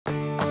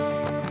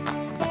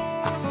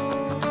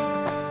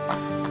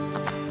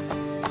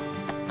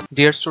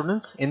Dear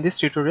students, in this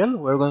tutorial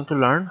we are going to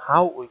learn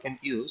how we can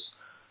use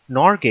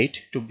NOR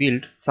gate to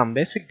build some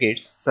basic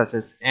gates such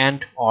as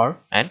AND, OR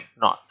and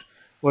NOT.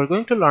 We are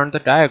going to learn the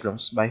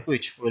diagrams by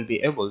which we will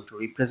be able to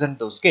represent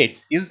those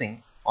gates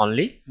using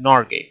only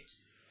NOR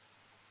gates.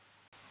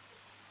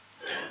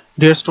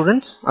 Dear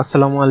students,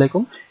 Assalamu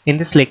alaikum. In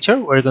this lecture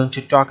we are going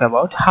to talk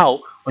about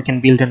how we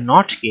can build a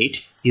NOT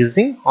gate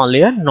using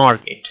only a NOR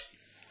gate.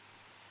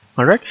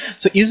 Alright,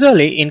 so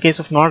usually in case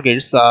of NOR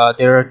gates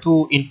there are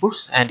two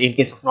inputs, and in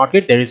case of NOT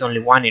gate there is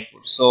only one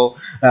input. So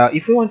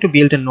if we want to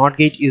build a NOT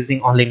gate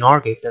using only NOR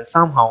gate, then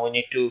somehow we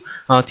need to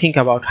think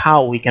about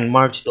how we can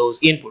merge those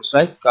inputs,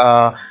 right?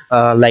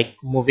 Like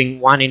moving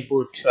one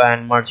input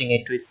and merging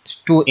it with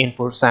two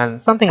inputs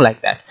and something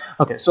like that.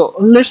 Okay, so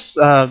let's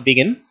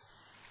begin.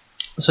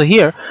 So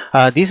here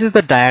this is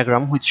the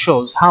diagram which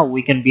shows how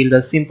we can build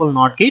a simple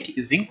NOT gate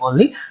using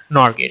only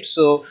NOR gate.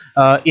 So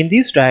in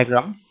this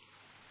diagram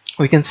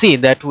we can see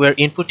that we're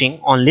inputting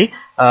only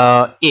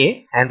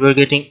a, and we're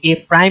getting a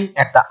prime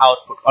at the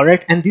output. All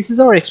right, and this is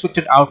our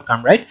expected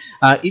outcome, right?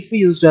 If we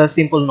used a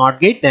simple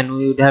NOT gate, then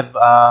we would have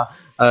a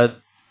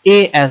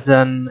as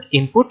an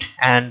input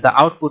and the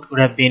output would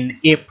have been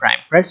a prime,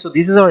 right? So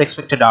this is our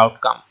expected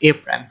outcome, a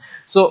prime.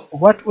 So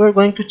what we're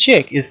going to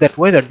check is that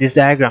whether this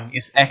diagram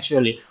is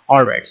actually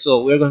all right.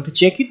 So we're going to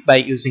check it by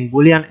using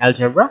Boolean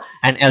algebra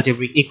and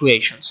algebraic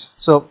equations.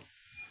 So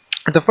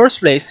at the first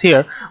place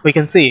here we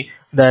can see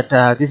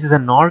that this is a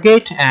NOR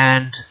gate,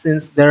 and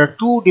since there are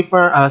two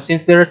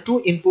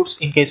inputs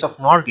in case of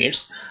NOR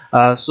gates,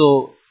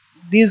 so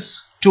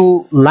these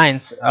two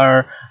lines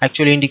are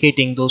actually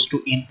indicating those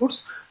two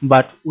inputs,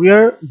 but we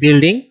are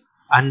building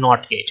a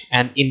NOT gate,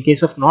 and in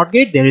case of NOT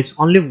gate there is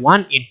only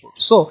one input.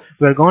 So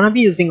we are gonna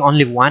be using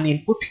only one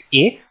input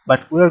a,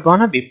 but we are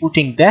gonna be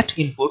putting that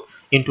input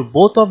into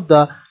both of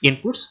the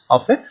inputs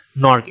of a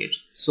NOR gate.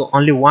 So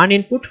only one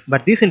input,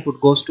 but this input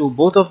goes to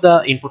both of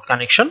the input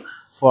connection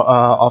for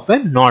of a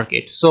NOR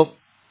gate. So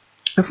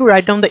if we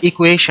write down the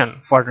equation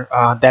for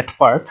that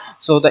part,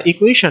 so the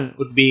equation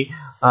would be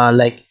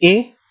like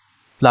a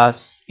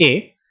plus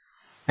a,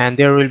 and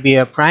there will be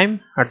a prime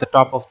at the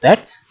top of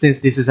that. Since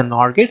this is a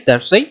NOR gate,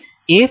 that's why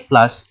a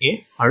plus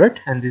a. All right,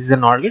 and this is a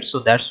NOR gate, so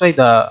that's why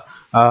the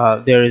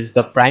there is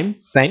the prime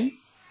sign.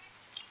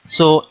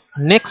 So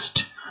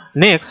next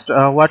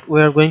what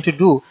we are going to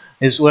do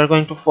is we are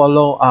going to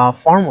follow a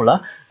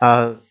formula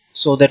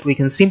so that we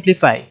can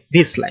simplify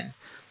this line.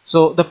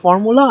 So the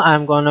formula,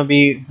 I'm gonna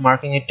be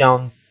marking it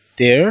down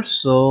there.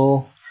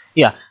 So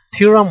yeah,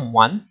 theorem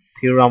 1.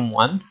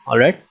 All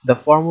right, the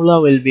formula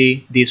will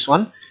be this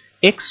one: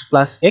 x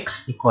plus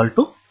x equal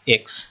to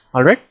x.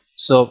 All right,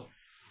 so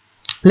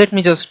let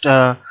me just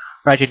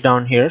write it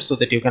down here so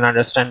that you can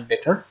understand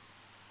better.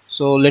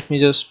 So let me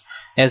just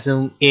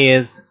assume a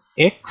as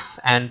x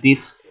and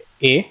this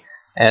a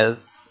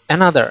as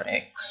another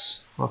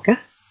x. Okay,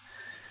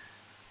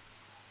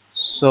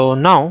 so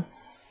now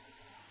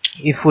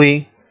if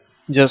we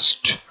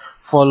just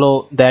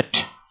follow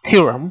that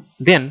theorem,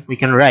 then we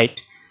can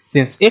write,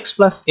 since x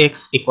plus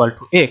x equal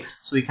to x,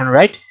 so we can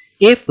write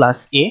a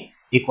plus a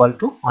equal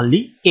to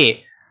only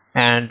a,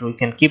 and we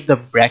can keep the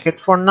bracket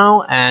for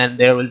now, and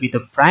there will be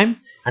the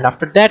prime, and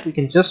after that we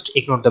can just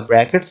ignore the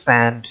brackets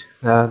and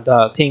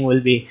the thing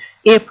will be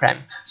a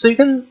prime. So you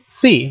can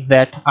see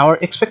that our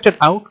expected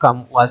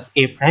outcome was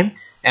a prime,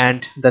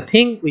 and the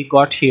thing we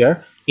got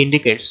here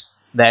indicates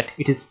that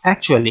it is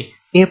actually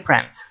a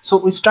prime. So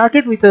we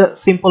started with a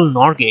simple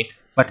NOR gate,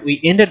 but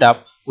we ended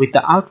up with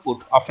the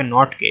output of a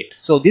NOT gate.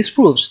 So this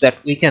proves that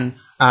we can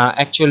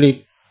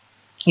actually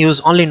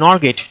use only NOR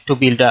gate to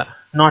build a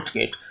NOT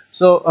gate.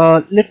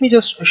 So let me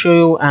just show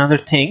you another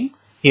thing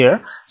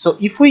here. So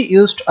if we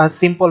used a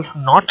simple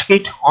NOT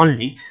gate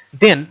only,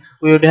 then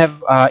we would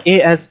have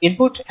a as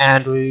input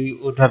and we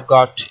would have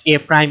got a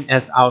prime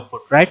as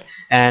output, right?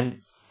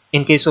 And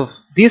in case of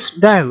this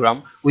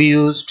diagram we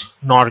used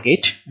NOR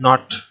gate,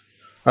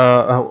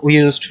 we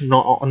used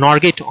NOR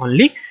gate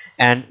only,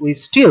 and we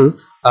still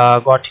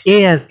got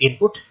a as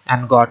input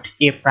and got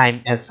a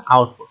prime as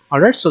output. All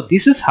right, so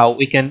this is how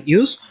we can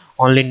use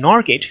only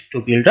NOR gate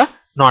to build a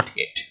NOT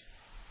gate.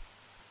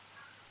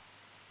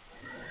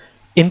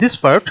 In this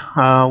part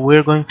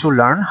we're going to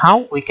learn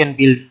how we can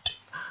build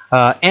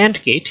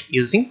AND gate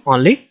using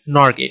only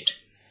NOR gate.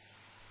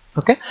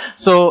 Okay,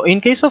 so in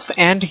case of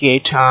AND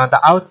gate the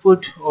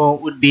output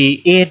would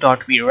be a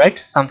dot b, right?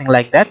 Something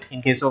like that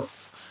in case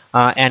of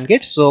AND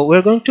gate. So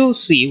we're going to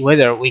see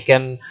whether we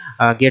can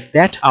get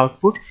that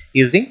output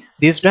using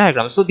this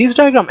diagram. So this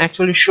diagram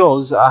actually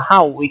shows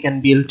how we can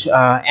build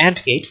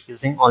AND gate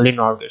using only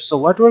NOR gate. So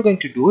what we're going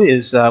to do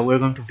is we're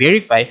going to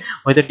verify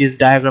whether this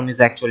diagram is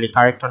actually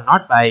correct or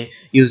not by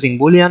using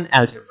Boolean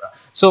algebra.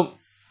 So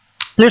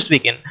let's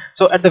begin.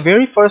 So at the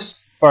very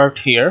first part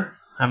here,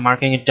 I'm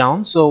marking it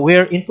down. So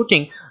we're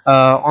inputting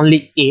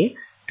only a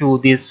to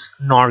this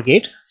NOR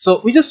gate. So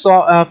we just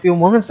saw a few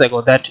moments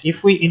ago that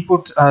if we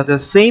input the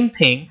same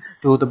thing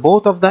to the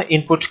both of the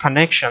input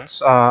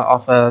connections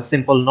of a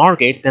simple NOR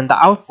gate, then the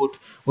output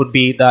would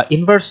be the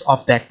inverse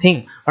of that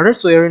thing. Alright,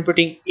 so you're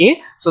inputting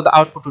a, so the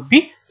output would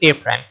be a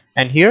prime.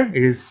 and here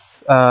it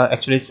is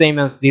actually same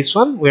as this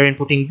one. We're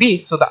inputting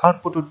B, so the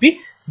output would be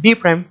B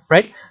prime,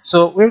 right?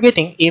 So we're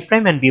getting A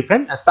prime and B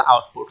prime as the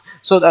output.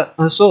 So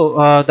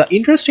the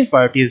interesting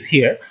part is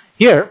here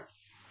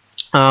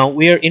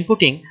we are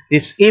inputting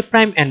this A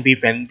prime and B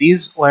prime.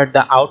 These were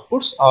the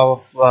outputs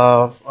of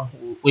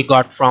we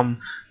got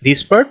from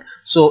this part.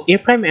 So A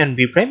prime and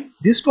B prime,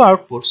 these two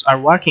outputs are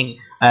working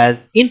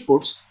as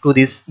inputs to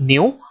this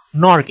new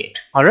NOR gate.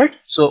 All right,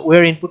 so we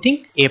are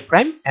inputting A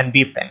prime and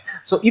B prime.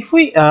 So if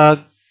we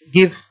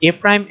give A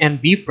prime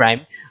and B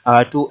prime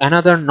to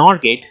another NOR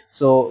gate,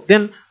 so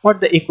then what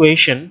the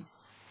equation?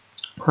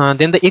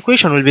 Then the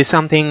equation will be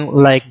something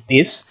like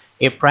this: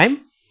 A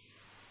prime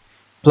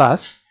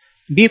plus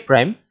B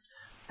prime,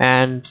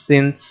 and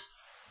since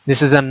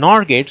this is a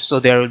NOR gate, so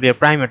there will be a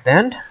prime at the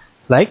end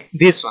like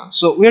this one.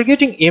 So we are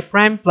getting A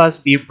prime plus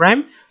B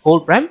prime whole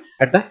prime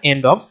at the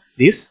end of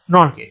this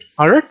NOR gate.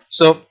 Alright,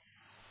 so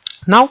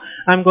now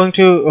I'm going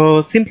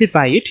to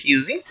simplify it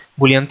using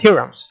Boolean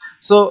theorems.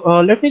 So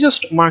let me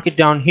just mark it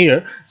down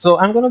here. So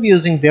I'm going to be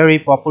using a very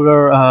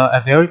popular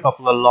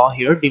law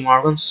here, De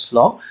Morgan's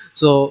law.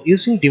 So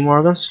using De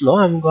Morgan's law,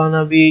 I'm going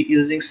to be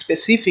using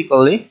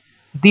specifically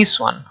this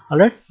one. All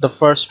right, the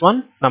first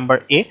one,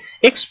 number A,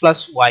 x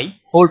plus y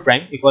whole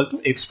prime equal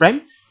to x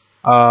prime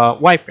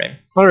y prime.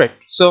 All right,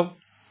 so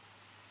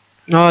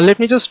let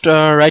me just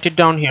write it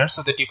down here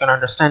so that you can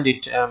understand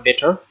it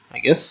better, I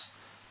guess.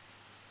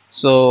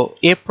 So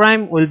A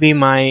prime will be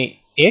my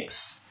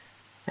x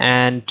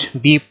and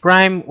B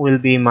prime will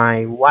be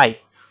my y.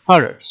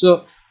 Alright,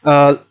 so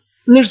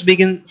let's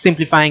begin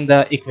simplifying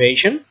the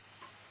equation.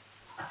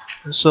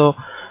 So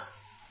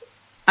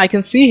I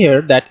can see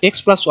here that x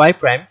plus y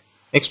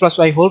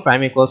whole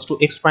prime equals to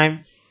x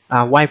prime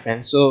y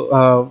prime.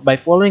 So by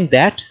following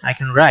that, I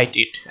can write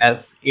it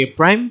as A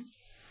prime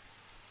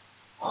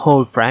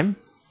whole prime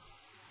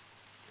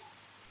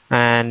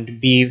and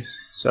B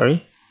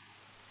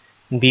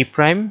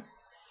prime,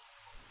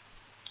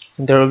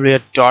 there will be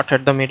a dot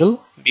at the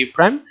middle, B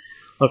prime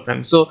whole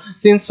prime. So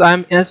since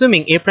I'm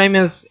assuming A prime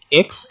as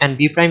x and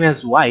B prime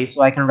as y,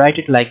 so I can write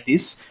it like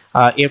this: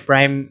 A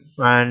prime,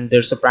 and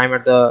there's a prime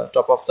at the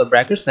top of the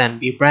brackets, and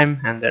B prime,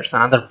 and there's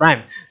another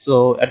prime.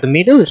 So at the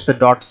middle it's a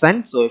dot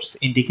sign, so it's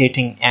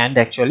indicating AND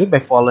actually by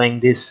following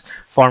this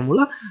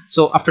formula.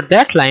 So after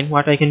that line,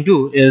 what I can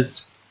do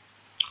is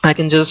I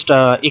can just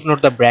ignore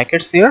the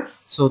brackets here,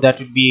 so that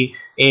would be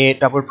A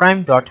double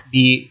prime dot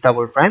B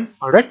double prime.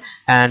 Alright,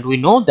 and we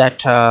know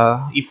that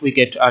if we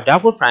get a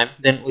double prime,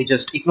 then we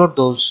just ignore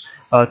those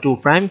two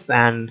primes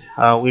and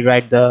we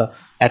write the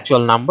actual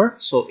number.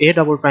 So A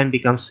double prime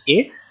becomes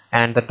A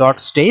and the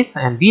dot stays,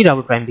 and B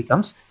double prime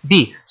becomes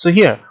B. So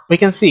here we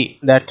can see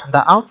that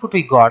the output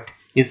we got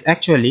is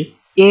actually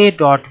A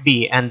dot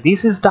B, and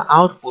this is the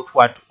output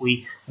what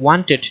we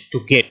wanted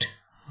to get,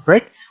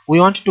 right? We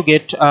wanted to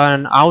get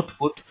an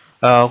output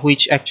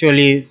which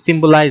actually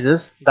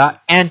symbolizes the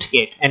AND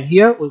gate, and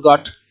here we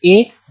got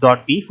A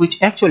dot B,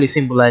 which actually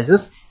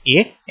symbolizes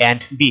A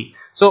and B.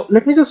 So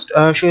let me just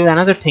show you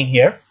another thing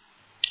here,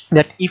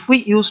 that if we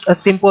used a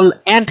simple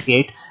AND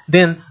gate,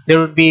 then there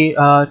would be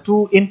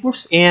two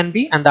inputs A and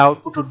B, and the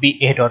output would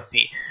be A dot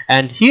B.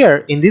 And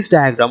here in this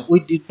diagram we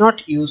did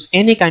not use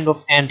any kind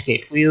of AND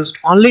gate, we used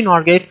only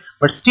NOR gate.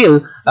 But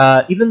still,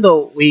 even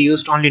though we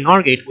used only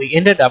NOR gate, we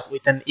ended up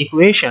with an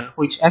equation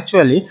which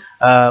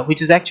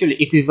is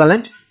actually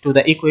equivalent to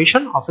the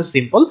equation of a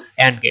simple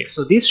AND gate.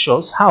 So this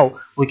shows how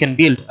we can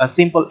build a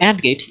simple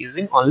AND gate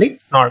using only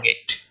NOR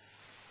gate.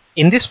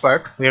 In this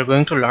part, we are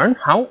going to learn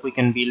how we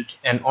can build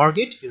an OR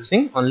gate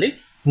using only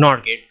NOR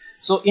gate.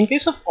 So in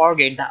case of OR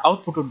gate, the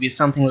output would be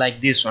something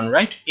like this one,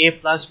 right? A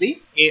plus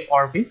B, A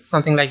or B,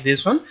 something like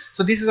this one.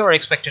 So this is our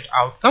expected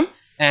outcome.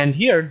 And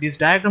here this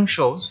diagram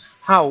shows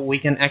how we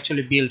can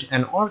actually build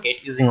an OR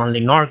gate using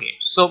only NOR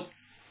gate. So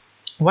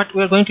what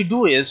we're going to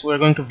do is we're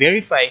going to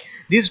verify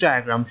this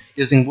diagram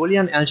using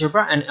Boolean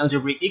algebra and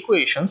algebraic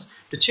equations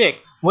to check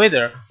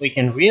whether we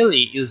can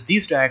really use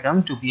this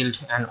diagram to build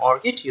an OR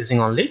gate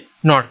using only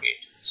NOR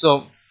gate.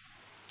 So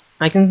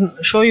I can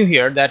show you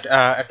here that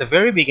at the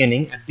very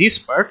beginning, at this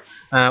part,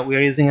 we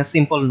are using a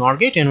simple NOR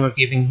gate, and we're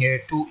giving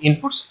here two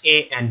inputs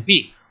A and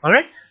B.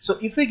 Alright, so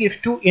if we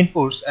give two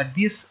inputs at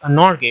this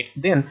NOR gate,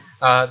 then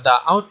the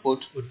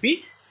output would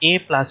be A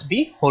plus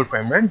B whole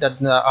prime, right? That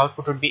the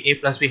output would be A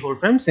plus B whole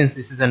prime, since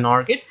this is a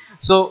NOR gate.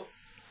 So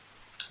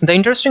the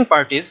interesting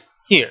part is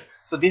here.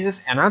 So this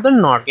is another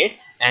NOR gate,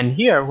 and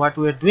here what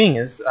we are doing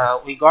is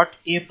we got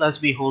A plus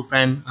B whole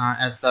prime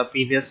as the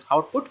previous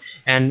output,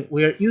 and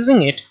we are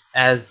using it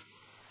as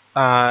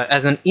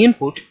an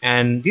input,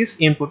 and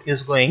this input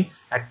is going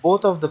at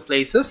both of the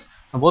places,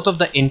 both of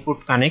the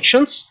input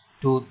connections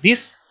to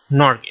this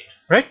NOR gate,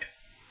 right?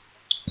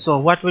 So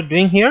what we're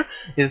doing here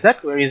is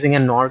that we're using a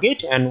NOR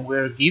gate, and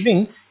we're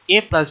giving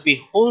A plus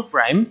B whole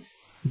prime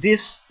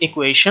this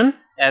equation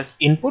as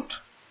input,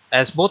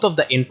 as both of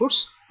the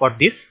inputs for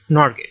this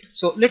NOR gate.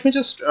 So let me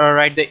just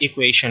write the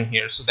equation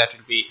here so that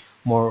will be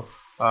more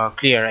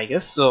clear, I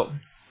guess. So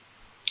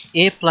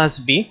A plus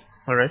B,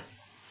 all right,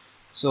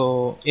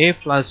 so A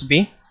plus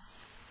B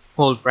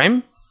whole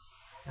prime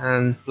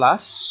and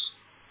plus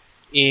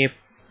a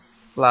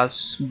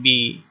plus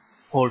b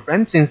whole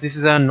prime. Since this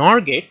is a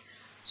NOR gate,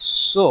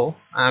 so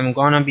I'm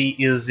gonna be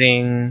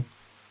using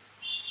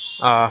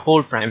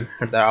whole prime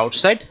at the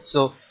outside.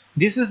 So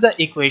this is the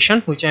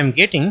equation which I'm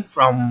getting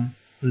from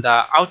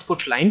the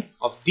output line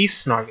of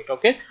this NOR gate.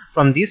 Okay,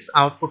 from this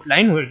output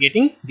line we're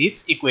getting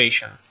this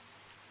equation.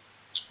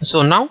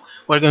 So now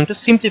we're going to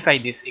simplify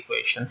this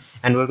equation,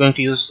 and we're going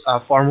to use a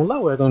formula.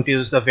 We're going to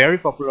use the very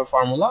popular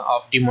formula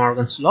of De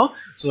Morgan's law.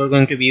 So we're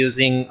going to be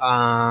using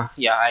I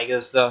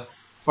guess the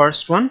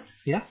first one.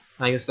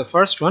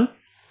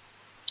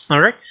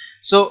 All right,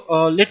 so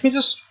let me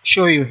just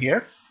show you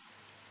here.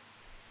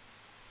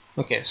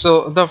 Okay,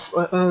 so the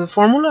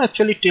formula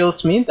actually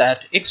tells me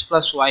that x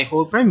plus y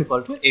whole prime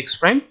equal to x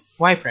prime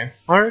y prime.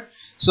 All right,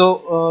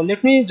 so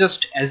let me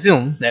just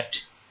assume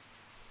that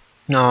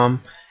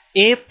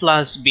a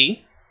plus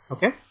b,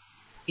 okay,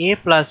 a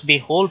plus b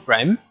whole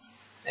prime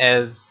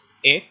as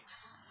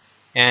x,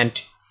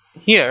 and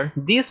here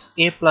this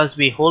a plus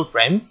b whole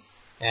prime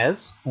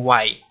as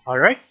y. All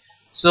right,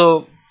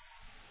 so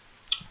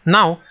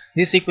now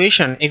this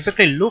equation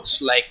exactly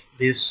looks like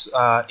this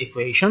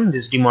equation,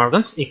 this De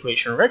Morgan's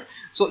equation, right?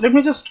 So let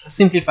me just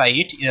simplify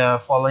it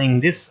following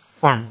this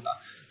formula.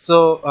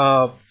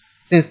 So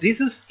since this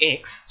is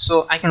x,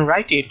 so I can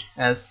write it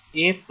as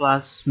a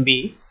plus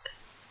b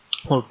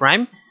whole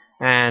prime,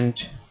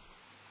 and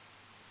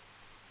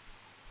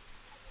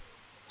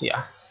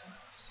yeah,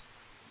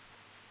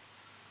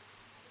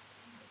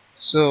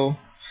 so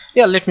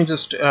yeah, let me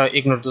just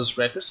ignore those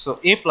brackets. So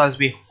a plus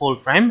b whole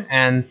prime,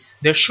 and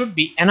there should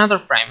be another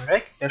prime,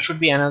 right? There should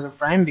be another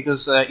prime,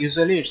 because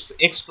usually it's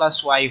x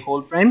plus y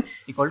whole prime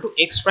equal to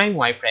x prime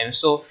y prime.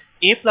 So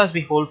a plus b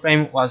whole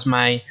prime was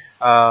my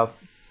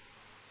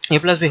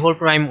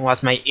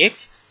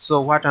x.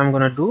 So what I'm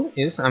gonna do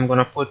is I'm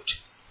gonna put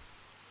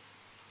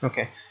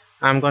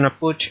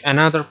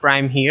another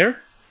prime here,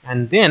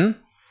 and then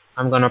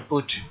I'm gonna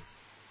put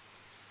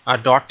a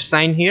dot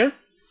sign here,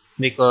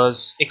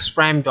 because x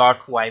prime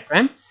dot y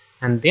prime,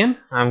 and then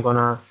I'm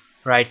gonna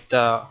write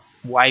the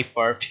y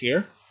part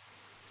here.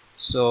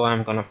 So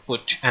I'm gonna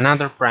put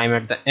another prime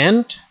at the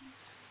end.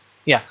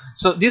 Yeah,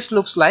 so this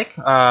looks like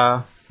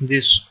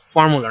this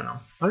formula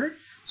now. All right,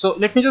 so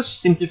let me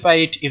just simplify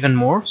it even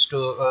more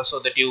so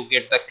that you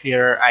get the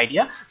clearer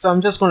idea. So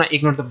I'm just gonna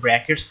ignore the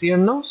brackets here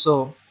now.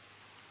 So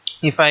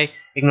if I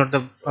ignore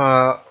the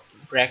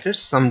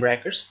some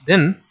brackets,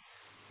 then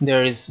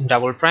there is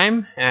double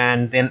prime,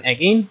 and then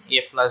again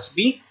a plus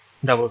b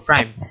double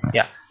prime.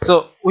 Yeah,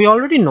 so we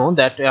already know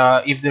that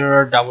if there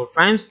are double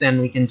primes, then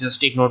we can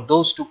just ignore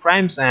those two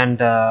primes, and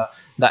the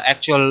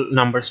actual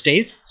number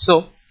stays.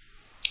 So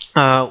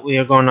we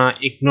are gonna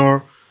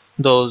ignore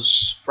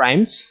those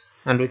primes,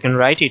 and we can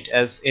write it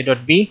as a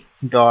dot b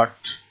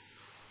dot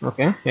a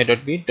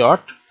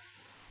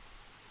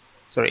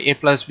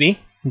plus b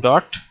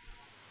dot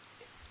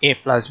a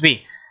plus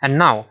b. And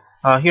now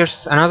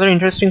here's another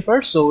interesting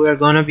part. So we're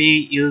gonna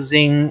be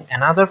using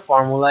another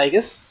formula, I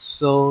guess.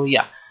 So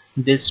yeah,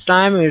 this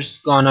time it's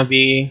gonna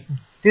be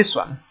this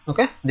one.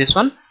 Okay, this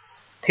one,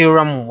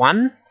 theorem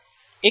 1,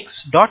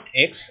 x dot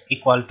x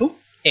equal to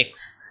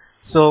x.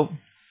 So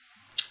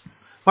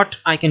what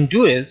I can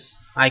do is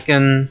I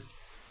can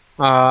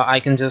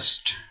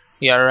just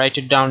write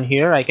it down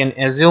here. I can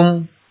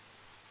assume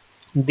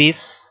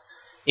this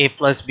a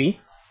plus b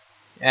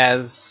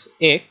as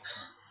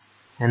x,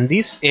 and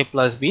this a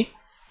plus b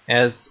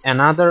as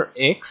another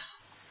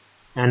x,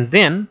 and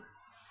then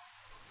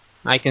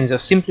I can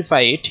just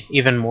simplify it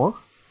even more.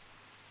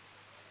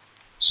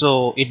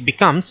 So it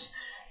becomes,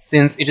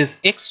 since it is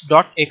x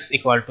dot x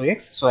equal to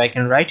x, so I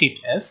can write it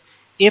as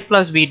a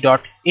plus b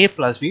dot a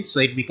plus b, so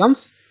it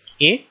becomes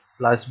a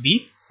plus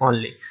b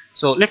only.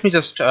 So let me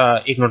just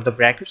ignore the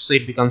brackets, so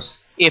it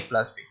becomes a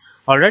plus b.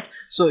 All right,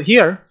 so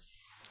here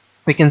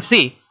we can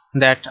see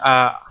that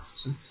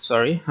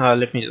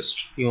let me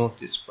just remove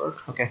this part.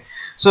 Okay,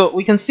 so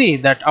we can see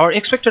that our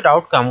expected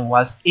outcome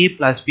was a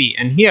plus b,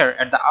 and here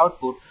at the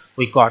output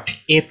we got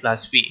a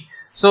plus b.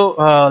 So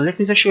let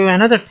me just show you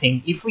another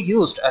thing. If we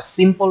used a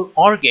simple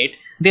OR gate,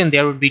 then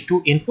there would be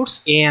two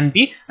inputs, a and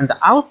b, and the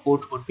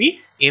output would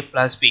be a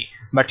plus b.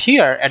 But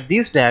here at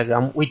this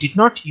diagram we did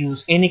not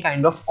use any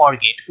kind of OR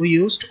gate, we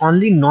used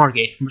only NOR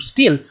gate, but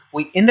still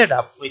we ended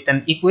up with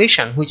an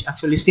equation which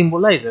actually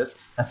symbolizes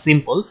a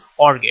simple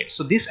OR gate.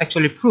 So this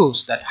actually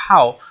proves that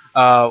how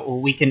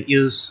we can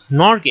use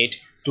NOR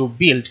gate to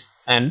build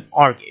an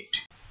OR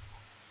gate.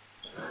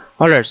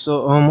 Alright,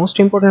 so most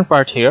important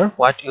part here,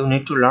 what you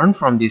need to learn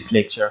from this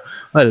lecture.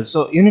 Well,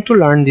 so you need to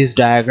learn these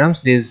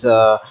diagrams, these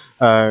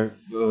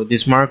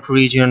marked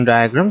region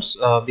diagrams,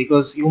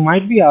 because you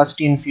might be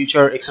asked in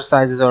future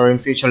exercises or in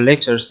future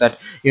lectures that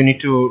you need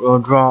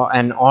to draw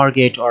an OR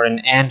gate or an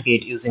AND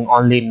gate using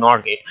only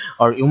NOR gate,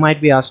 or you might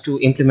be asked to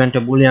implement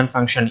a Boolean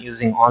function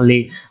using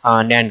only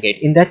NAND gate.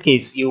 In that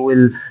case, you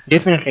will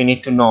definitely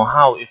need to know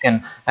how you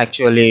can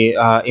actually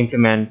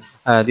implement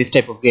this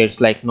type of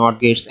gates like NOT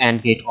gates,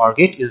 AND gate, OR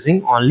gate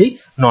using only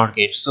NOR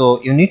gates.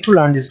 So you need to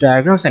learn these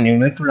diagrams, and you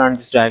need to learn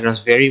these diagrams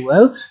very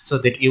well so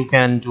that you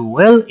can do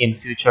well in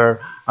future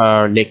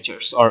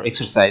lectures or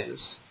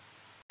exercises.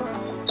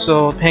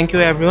 So thank you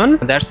everyone,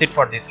 that's it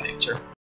for this lecture.